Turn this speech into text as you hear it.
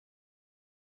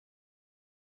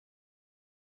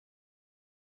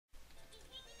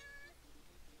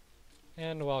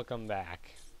And welcome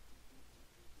back.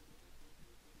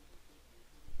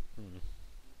 The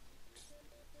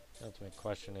ultimate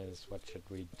question is, what should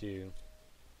we do?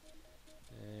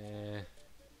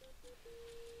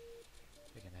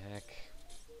 Freaking heck.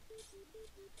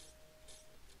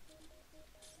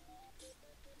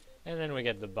 And then we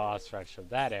get the boss rush of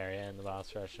that area, and the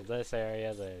boss rush of this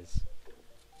area. There's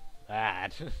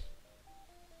that.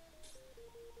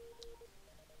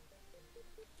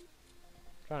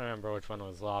 Trying to remember which one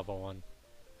was lava one.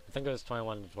 I think it was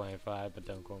 21 to 25, but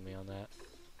don't quote me on that.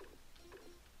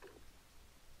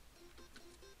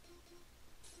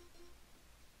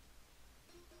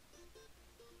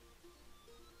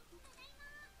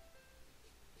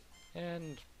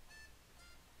 And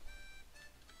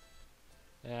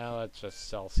now let's just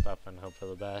sell stuff and hope for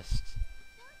the best.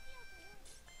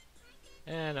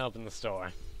 And open the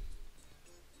store.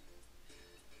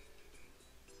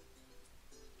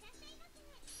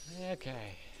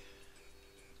 Okay.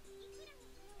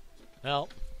 Well,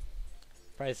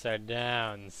 prices are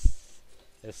down,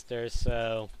 sister,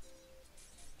 so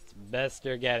it's best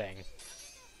you're getting.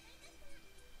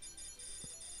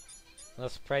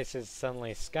 Unless prices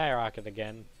suddenly skyrocket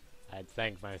again, I'd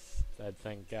thank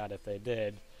God if they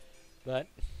did, but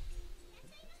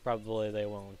probably they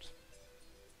won't.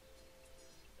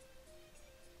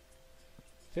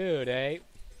 Food, eh?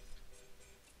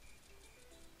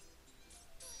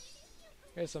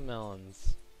 Here's some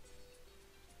melons.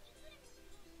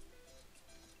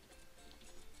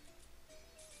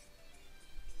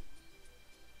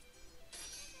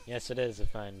 Yes, it is a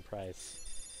fine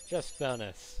price. Just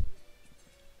bonus.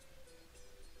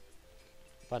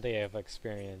 Plenty of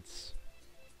experience.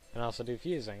 And also do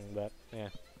fusing, but yeah.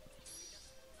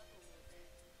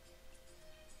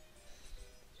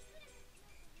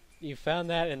 You found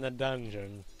that in the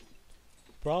dungeon.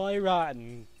 Probably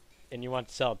rotten, and you want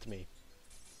to sell it to me.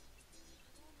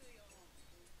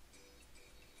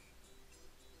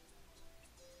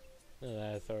 No,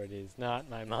 that authority is not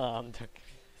my mom.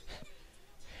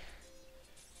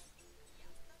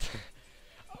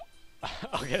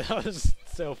 Okay, that was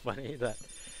so funny that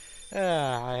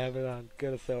I have it on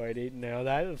good authority. No,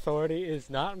 that authority is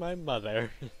not my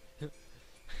mother.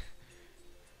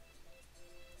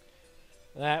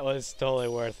 That was totally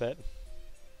worth it.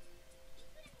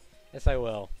 Yes, I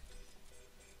will.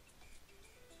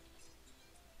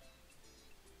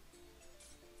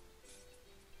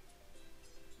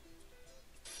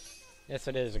 Yes,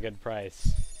 it is a good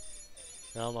price.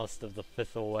 Almost of the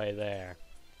fifth away there.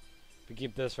 If we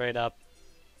keep this rate up,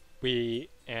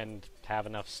 and have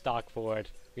enough stock for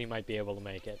it, we might be able to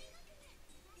make it.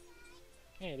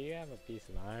 Hey, do you have a piece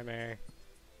of armor?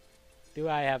 Do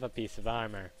I have a piece of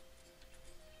armor?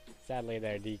 Sadly,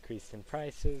 they're decreased in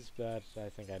prices, but I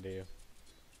think I do.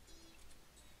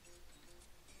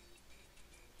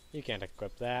 You can't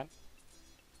equip that.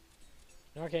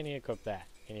 Nor can you equip that.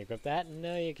 Can you equip that?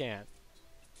 No, you can't.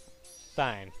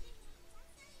 Fine.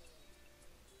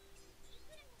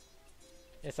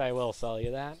 Yes, I will sell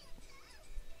you that.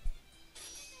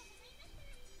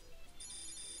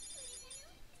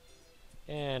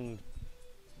 And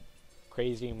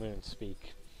crazy moon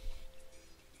speak.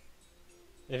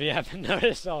 If you haven't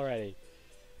noticed already.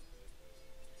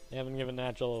 They haven't given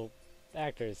natural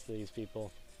actors to these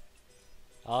people.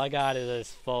 All I got is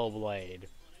this full blade.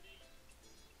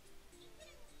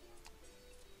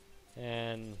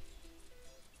 And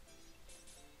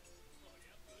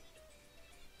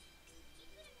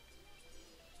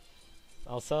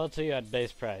I'll sell it to you at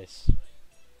base price.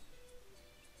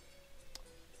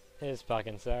 His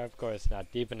pockets are, of course,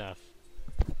 not deep enough.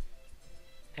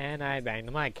 And I banged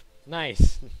the mic.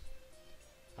 Nice!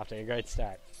 Off to a great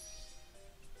start.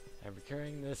 I'm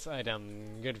procuring this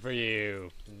item. Good for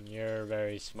you. You're a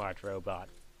very smart robot.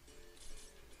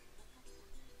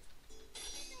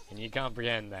 Can you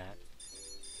comprehend that?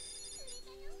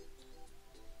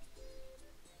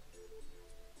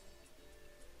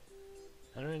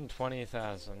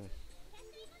 $120,000.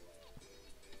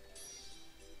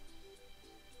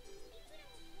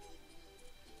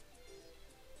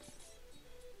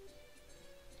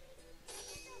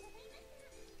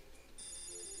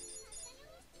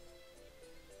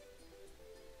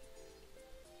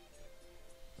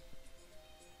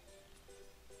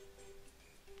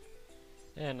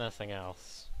 And nothing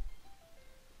else.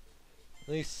 At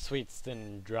least sweets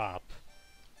didn't drop.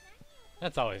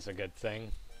 That's always a good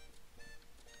thing.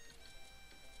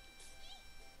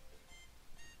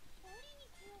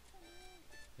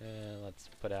 And let's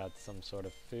put out some sort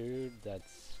of food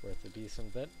that's worth a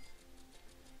decent bit.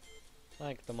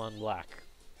 Like the Mont Blanc.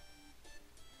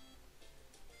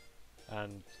 I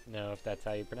don't know if that's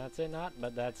how you pronounce it or not,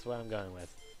 but that's what I'm going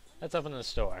with. Let's open the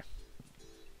store.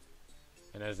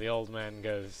 And as the old man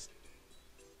goes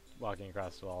walking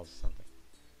across the walls or something.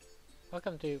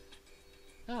 Welcome to...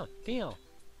 Oh, deal!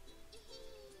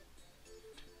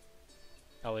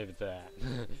 I'll leave it to that.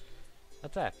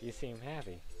 What's up? You seem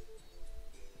happy.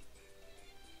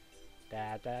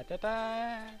 Da da da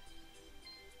da!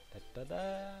 Da da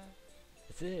da!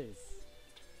 This is...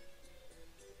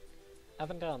 Up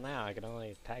until now, I could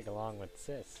only tag along with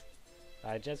Sis.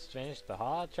 I just finished the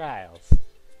Hall of Trials.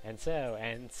 And so,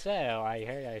 I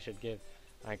heard I should give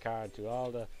my card to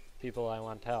all the people I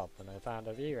want help, and I found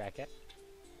a V-Racket.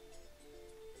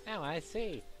 Oh, I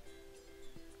see.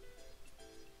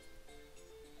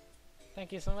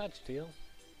 Thank you so much, Teal.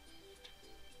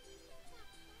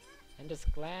 I'm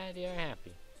just glad you're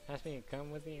happy. Ask me to come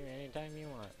with you anytime you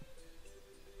want.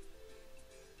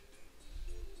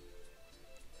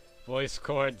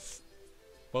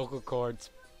 Vocal cords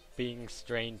being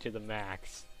strained to the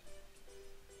max.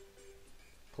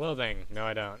 Clothing. No,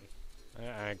 I don't.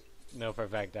 I know for a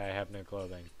fact I have no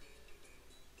clothing.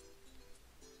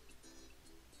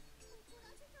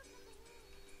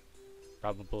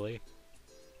 Probably.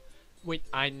 Wait,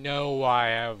 I know why I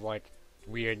have, like,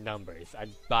 weird numbers. I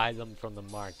buy them from the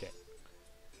market.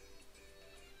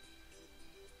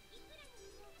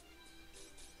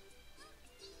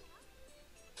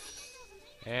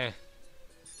 Eh.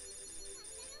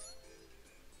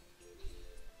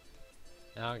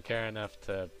 I don't care enough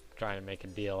to try and make a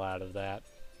deal out of that.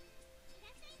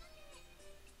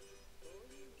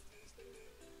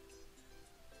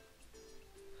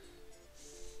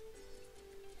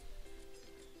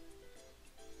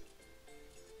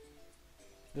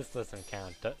 This doesn't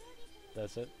count,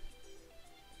 does it?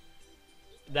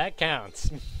 That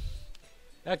counts.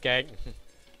 Okay.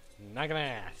 Not gonna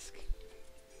ask.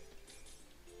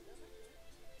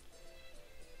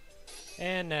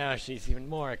 And now she's even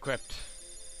more equipped.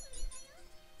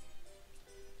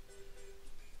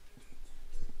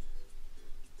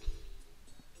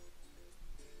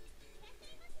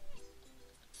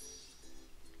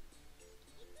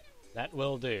 That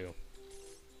will do.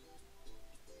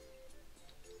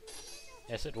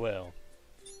 Yes, it will.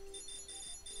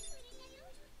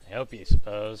 I hope you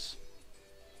suppose.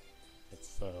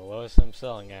 It's the lowest I'm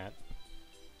selling at.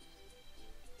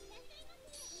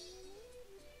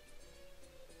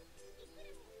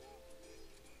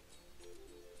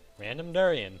 Random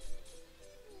durian.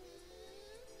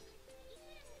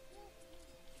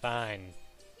 Fine.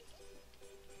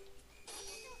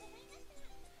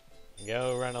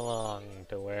 Go run along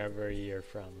to wherever you're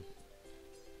from.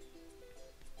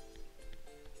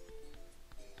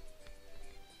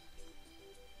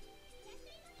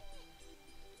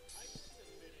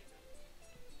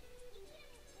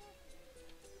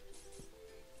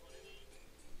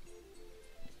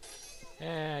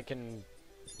 I can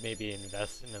maybe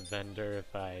invest in a vendor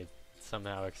if I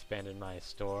somehow expanded my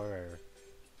store, or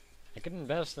I could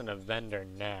invest in a vendor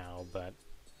now, but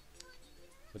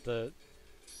with the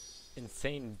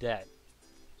insane debt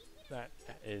that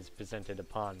is presented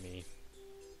upon me,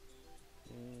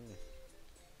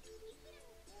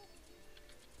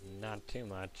 not too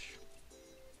much.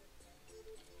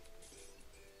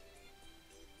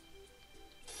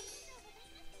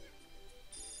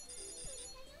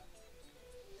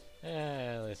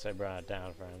 At least I brought it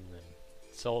down for him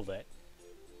and sold it.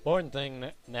 Important thing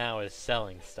now is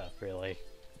selling stuff, really.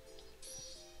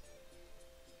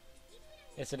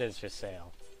 Yes, it is for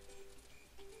sale.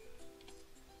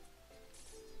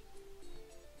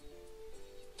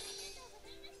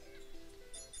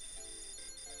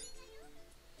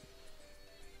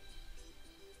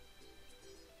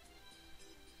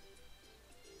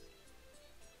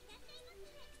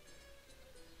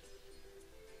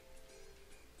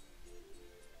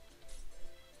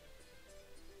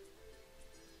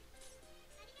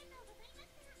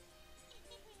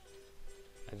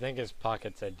 I think his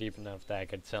pockets are deep enough that I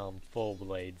could sell him full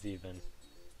blades even.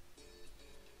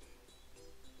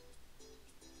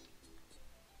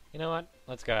 You know what?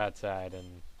 Let's go outside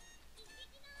and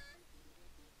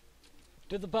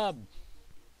to the pub.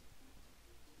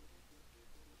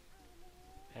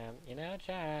 You know,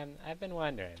 Chan, I've been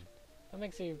wondering, what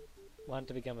makes you want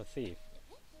to become a thief?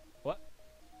 What?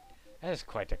 That is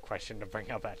quite a question to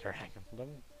bring up at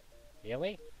random.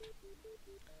 Really?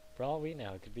 For all we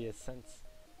know, it could be a sensitive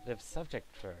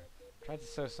subject for her. Try to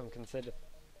show some consider.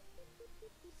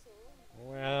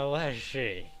 Well, let's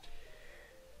see.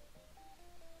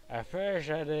 At first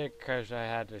I did it 'cause I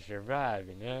had to survive,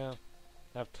 you know?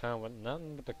 Left home with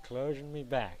nothing but the clothes and me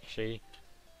back, see?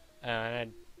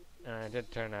 And And I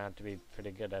did turn out to be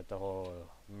pretty good at the whole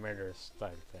murder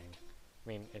stuff thing. I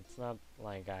mean, it's not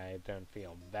like I don't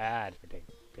feel bad for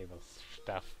taking people's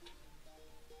stuff.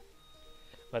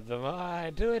 But the more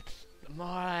I do it, the more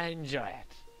I enjoy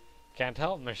it. Can't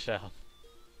help myself.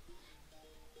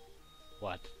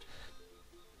 What?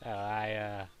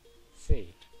 Oh,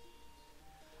 see.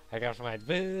 I got my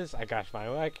booze, I got my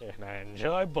work, and I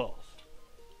enjoy both.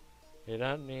 You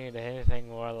don't need anything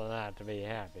more than that to be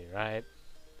happy, right?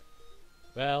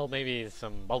 Well, maybe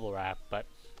some bubble wrap, but...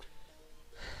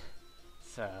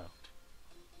 So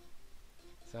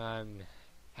I'm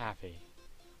happy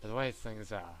with the way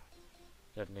things are.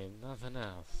 Don't need nothing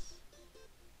else.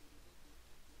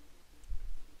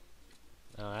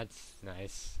 Oh, that's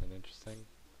nice and interesting.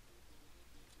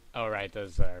 Oh, right,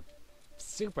 those are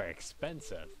super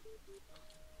expensive.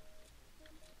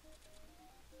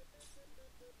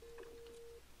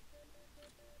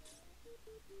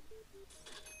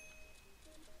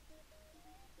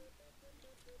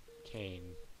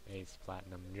 Cane, Ace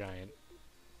Platinum Giant.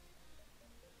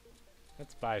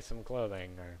 Let's buy some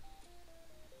clothing, or...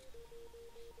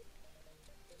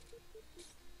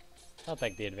 I'll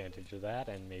take the advantage of that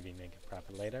and maybe make a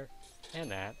profit later. And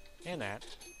that, and that.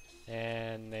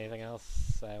 And anything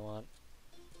else I want?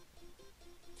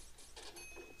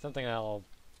 Something I'll...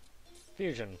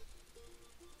 Fusion.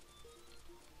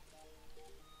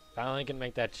 Finally can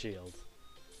make that shield.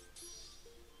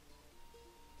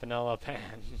 Vanilla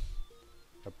pan.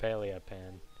 Or paleo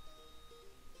pan.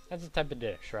 That's a type of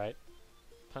dish, right?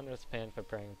 Ponderous pan for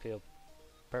preparing peel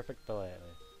perfect paleo.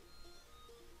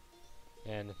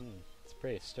 And, it's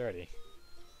pretty sturdy.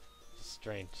 It's a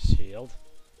strange shield.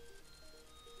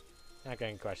 Not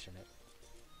gonna question it.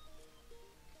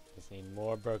 Just need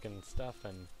more broken stuff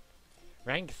and...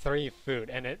 Rank 3 food,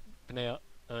 and it... let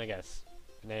me guess.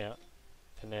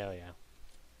 Panalia.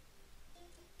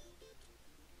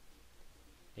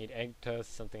 Need egg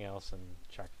toast, something else, and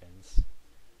shark fins.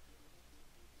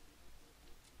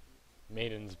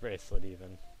 Maiden's bracelet,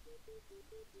 even.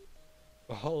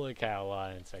 Holy cow, a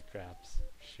lot of insect traps.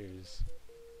 Shoes.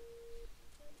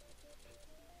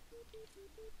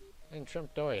 And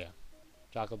shrimp doria.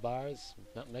 Chocolate bars,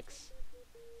 nut mix.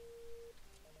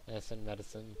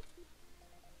 Medicine.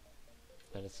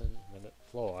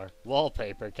 Floor.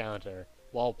 Wallpaper counter.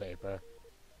 Wallpaper.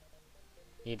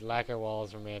 Need lacquer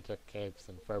walls, romantic capes,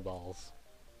 and fur balls.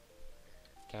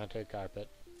 Counter carpet.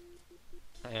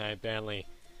 And I barely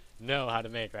know how to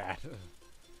make that.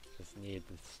 Just need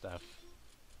the stuff.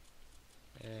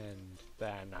 And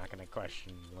that I'm not gonna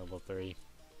question level 3.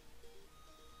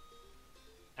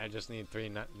 I just need 3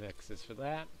 nut mixes for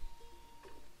that.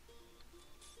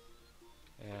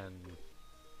 And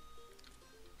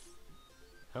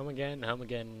home again,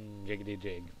 jiggity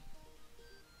jig.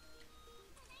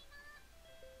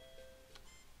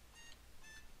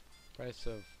 Price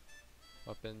of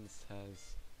weapons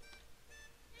has...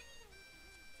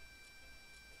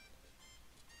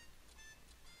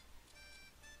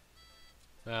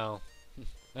 Well,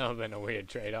 that would have been a weird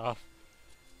trade-off.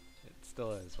 It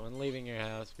still is. When leaving your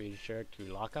house, be sure to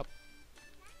lock up.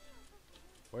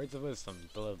 Words of wisdom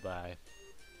to live by.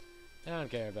 I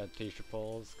don't care about t-shirt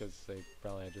poles, because they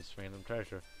probably are just random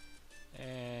treasure.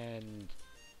 And...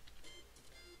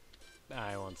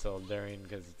 I won't sell durian,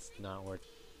 because it's not worth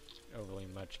overly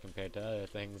much compared to other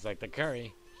things, like the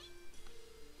curry.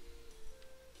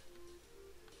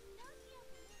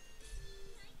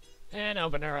 And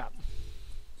open her up.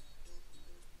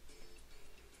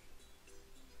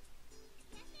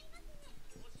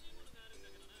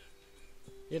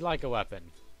 You'd like a weapon,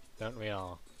 don't we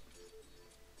all?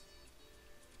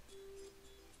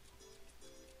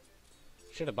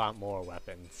 Should have bought more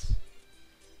weapons.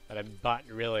 But I bought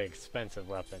really expensive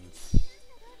weapons.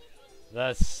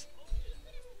 Thus...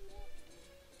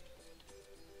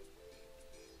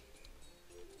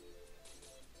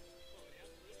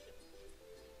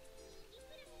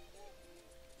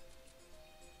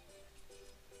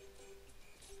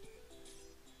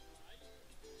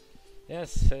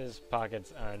 Yes, his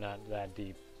pockets are not that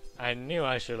deep. I knew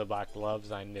I should have bought gloves,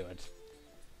 I knew it.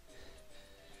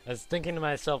 I was thinking to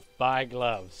myself, buy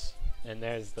gloves. And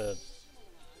there's the...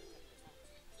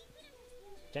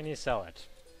 Can you sell it?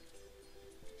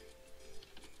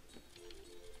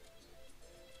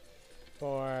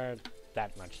 For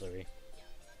that much, Louis.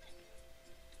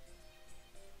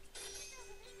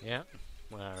 Yeah,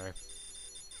 whatever.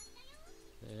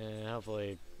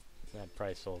 Hopefully that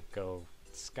price will go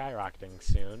skyrocketing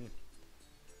soon.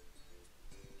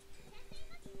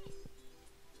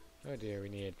 Oh dear, we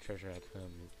need a treasure at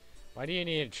home. Why do you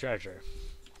need a treasure?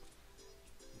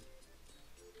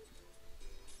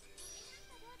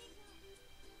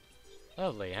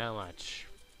 Lovely, how much?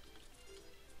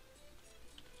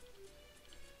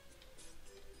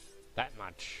 That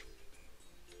much.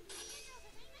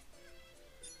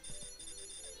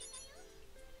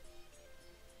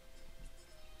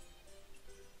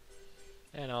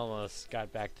 And almost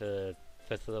got back to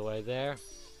fifth of the way there.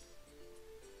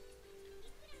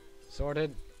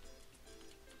 Sorted.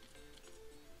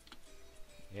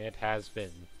 It has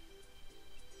been.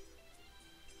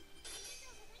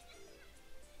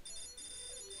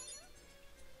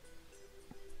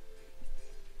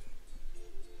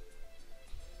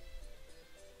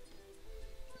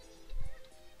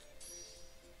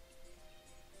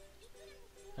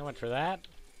 How much for that?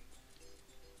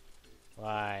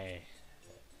 Why,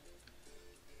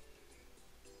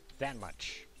 that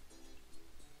much.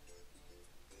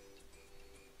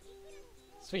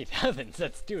 Sweet heavens,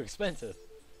 that's too expensive.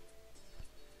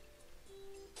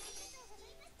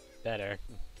 Better.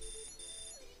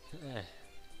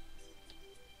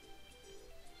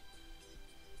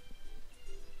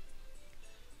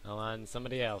 Come on,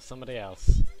 somebody else, somebody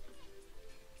else.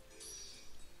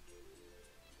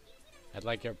 I'd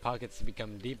like your pockets to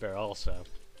become deeper also.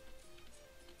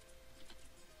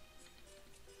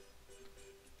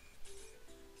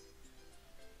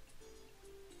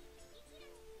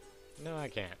 No, I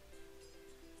can't.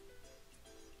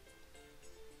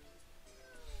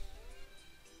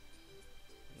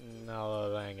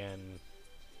 No, again.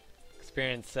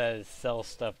 Experience says sell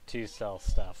stuff to sell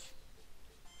stuff.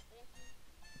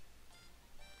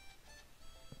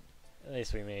 At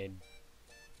least we made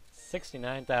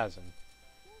 69,000.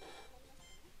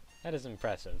 That is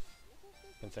impressive,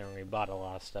 considering we bought a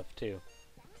lot of stuff too.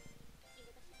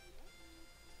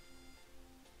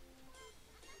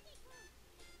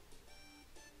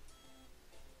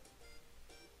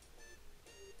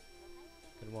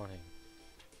 Good morning.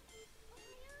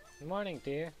 Good morning,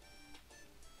 dear.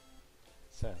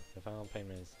 So, the final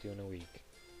payment is due in a week.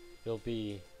 It'll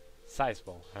be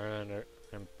sizable. I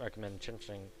recommend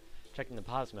checking the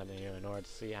pause menu in order to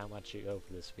see how much you owe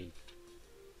for this week.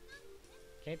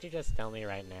 Can't you just tell me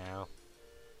right now?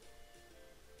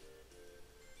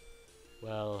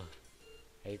 Well,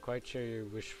 are you quite sure you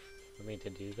wish for me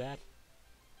to do that?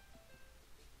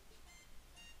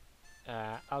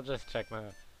 I'll just check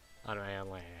on my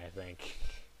own later, I think.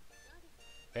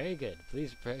 Very good.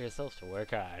 Please prepare yourself to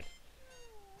work hard.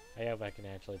 I hope I can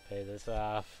actually pay this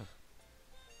off.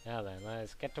 Now then,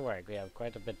 let's get to work. We have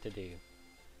quite a bit to do.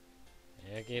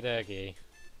 Okie dokie.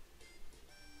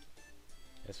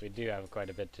 Yes, we do have quite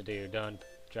a bit to do. Don't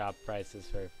drop prices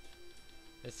for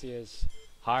this year's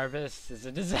harvest is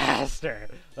a disaster.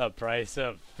 The price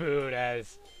of food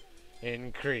has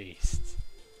increased.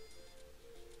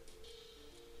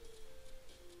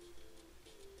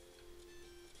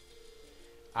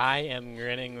 I am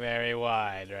grinning very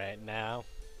wide right now.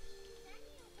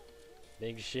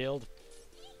 Big shield?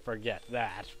 Forget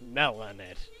that. Melon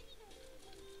it.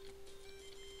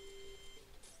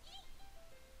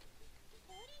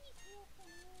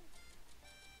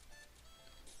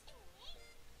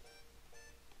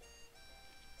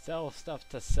 Sell stuff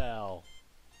to sell.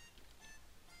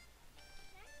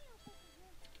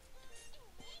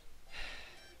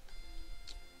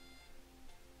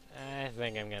 I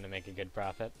think I'm gonna make a good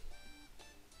profit.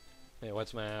 Wait,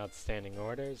 what's my outstanding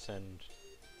orders? And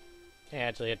I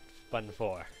actually hit button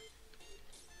 4.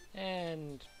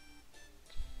 And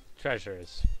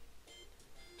treasures.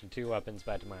 And 2 weapons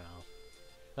by tomorrow.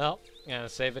 Well, gonna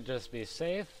save it just to be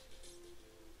safe.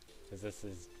 Because this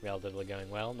is relatively going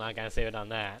well. Not gonna save it on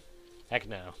that. Heck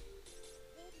no.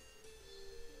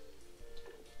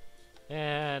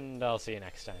 And I'll see you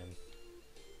next time.